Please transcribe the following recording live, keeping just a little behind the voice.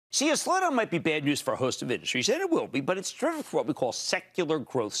See, a slowdown might be bad news for a host of industries, and it will be, but it's driven for what we call secular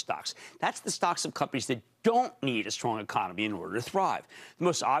growth stocks. That's the stocks of companies that don't need a strong economy in order to thrive. The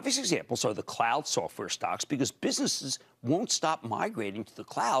most obvious examples are the cloud software stocks, because businesses won't stop migrating to the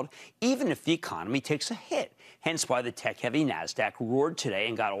cloud even if the economy takes a hit. Hence why the tech-heavy NASDAQ roared today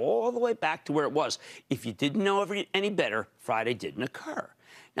and got all the way back to where it was. If you didn't know any better, Friday didn't occur.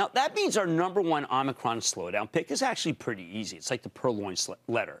 Now, that means our number one Omicron slowdown pick is actually pretty easy. It's like the purloined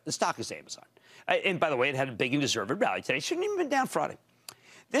letter. The stock is Amazon. And by the way, it had a big and deserved rally today. It shouldn't even been down Friday.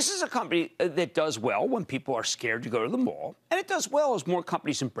 This is a company that does well when people are scared to go to the mall, and it does well as more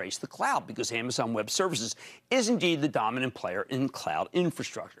companies embrace the cloud, because Amazon Web Services is indeed the dominant player in cloud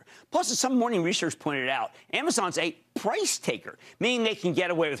infrastructure. Plus, as some morning research pointed out, Amazon's a price taker, meaning they can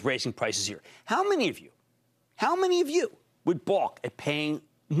get away with raising prices here. How many of you would balk at paying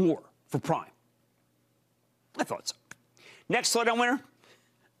more for Prime? I thought so. Next slowdown winner,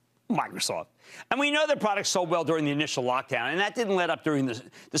 Microsoft. And we know their products sold well during the initial lockdown, and that didn't let up during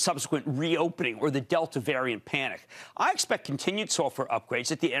the subsequent reopening or the Delta variant panic. I expect continued software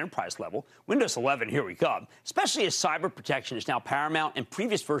upgrades at the enterprise level. Windows 11, here we come, especially as cyber protection is now paramount and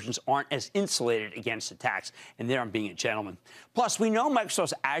previous versions aren't as insulated against attacks. And there I'm being a gentleman. Plus, we know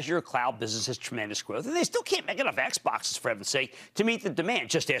Microsoft's Azure cloud business has tremendous growth, and they still can't make enough Xboxes, for heaven's sake, to meet the demand.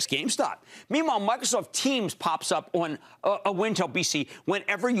 Just ask GameStop. Meanwhile, Microsoft Teams pops up on a Wintel PC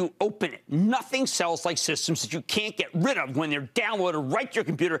whenever you open it. Nothing sells like systems that you can't get rid of when they're downloaded right to your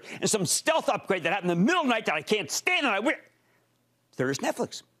computer, and some stealth upgrade that happened in the middle of the night that I can't stand and I wear. There is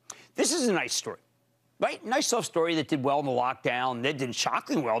Netflix. This is a nice story, right? Nice soft story that did well in the lockdown, that did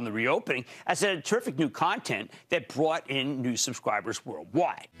shockingly well in the reopening, as it had terrific new content that brought in new subscribers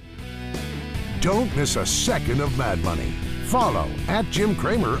worldwide. Don't miss a second of Mad Money. Follow @Jim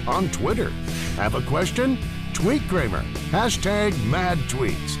Cramer on Twitter. Have a question? Tweet Cramer.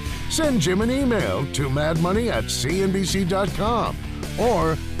 #MadTweets. Send Jim an email to madmoney@cnbc.com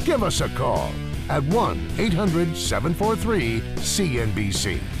or give us a call at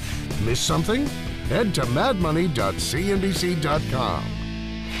 1-800-743-CNBC. Miss something? Head to madmoney.cnbc.com.